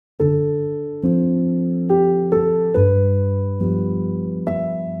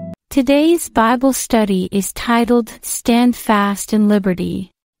Today's Bible study is titled Stand Fast in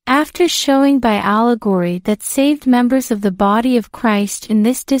Liberty. After showing by allegory that saved members of the body of Christ in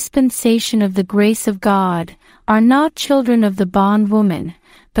this dispensation of the grace of God are not children of the bondwoman,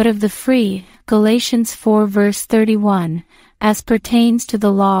 but of the free, Galatians 4 verse 31, as pertains to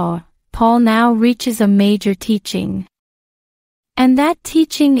the law, Paul now reaches a major teaching. And that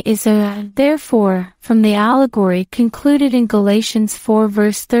teaching is therefore, from the allegory concluded in Galatians 4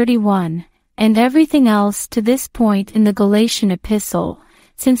 verse 31, and everything else to this point in the Galatian epistle,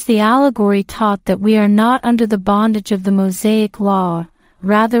 since the allegory taught that we are not under the bondage of the Mosaic law,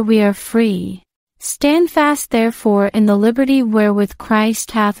 rather we are free. Stand fast therefore in the liberty wherewith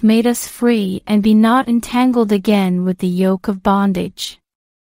Christ hath made us free, and be not entangled again with the yoke of bondage.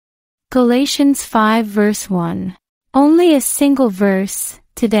 Galatians 5 verse 1. Only a single verse,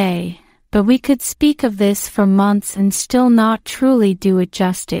 today, but we could speak of this for months and still not truly do it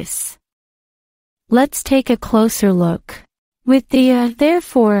justice. Let's take a closer look. With the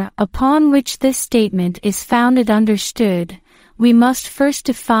therefore upon which this statement is founded understood, we must first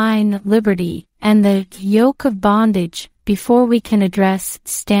define liberty and the yoke of bondage before we can address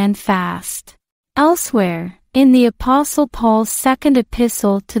stand fast. Elsewhere, in the Apostle Paul's second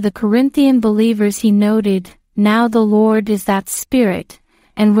epistle to the Corinthian believers he noted, "Now the Lord is that Spirit,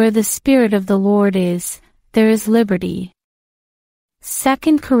 and where the Spirit of the Lord is, there is liberty."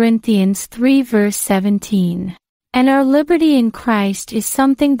 2 Corinthians 3 verse 17. And our liberty in Christ is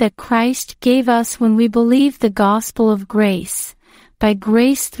something that Christ gave us when we believed the gospel of grace, by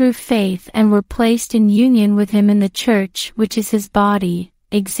grace through faith, and were placed in union with Him in the church, which is His body,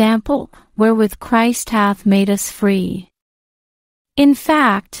 example, wherewith Christ hath made us free. In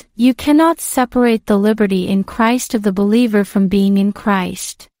fact, you cannot separate the liberty in Christ of the believer from being in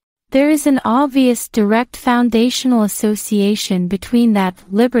Christ. There is an obvious direct foundational association between that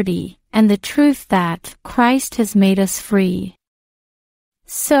liberty and the truth that Christ has made us free.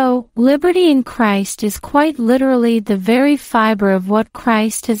 So, liberty in Christ is quite literally the very fiber of what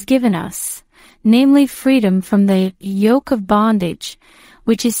Christ has given us, namely freedom from the yoke of bondage,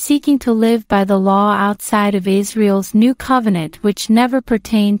 which is seeking to live by the law outside of Israel's new covenant, which never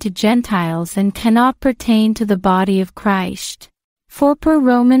pertained to Gentiles and cannot pertain to the body of Christ. For per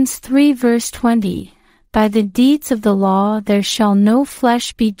Romans 3 verse 20, "By the deeds of the law there shall no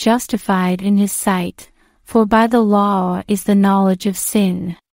flesh be justified in his sight, for by the law is the knowledge of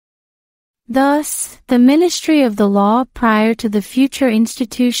sin." Thus, the ministry of the law prior to the future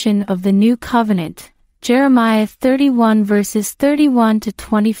institution of the new covenant, Jeremiah 31 verses 31 to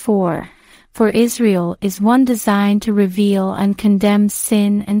 24, for Israel is one designed to reveal and condemn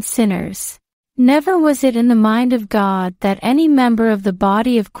sin and sinners. Never was it in the mind of God that any member of the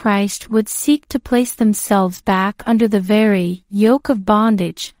body of Christ would seek to place themselves back under the very yoke of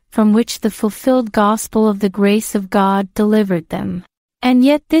bondage from which the fulfilled gospel of the grace of God delivered them. And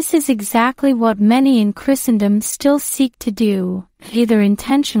yet this is exactly what many in Christendom still seek to do, either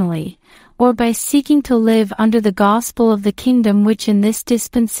intentionally, or by seeking to live under the gospel of the kingdom, which in this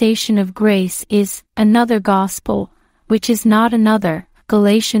dispensation of grace is another gospel, which is not another.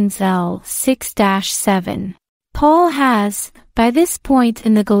 Galatians 6-7. Paul has, by this point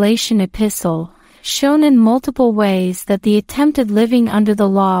in the Galatian epistle, shown in multiple ways that the attempted living under the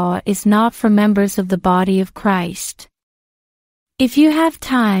law is not for members of the body of Christ. If you have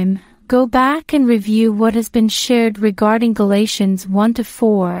time, go back and review what has been shared regarding Galatians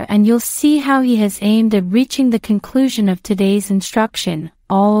 1-4, and you'll see how he has aimed at reaching the conclusion of today's instruction,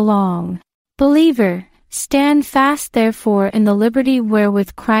 all along. Believer, stand fast therefore in the liberty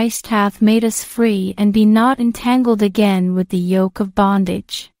wherewith Christ hath made us free, and be not entangled again with the yoke of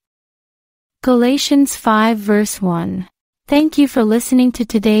bondage. Galatians 5 verse 1. Thank you for listening to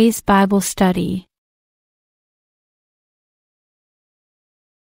today's Bible study.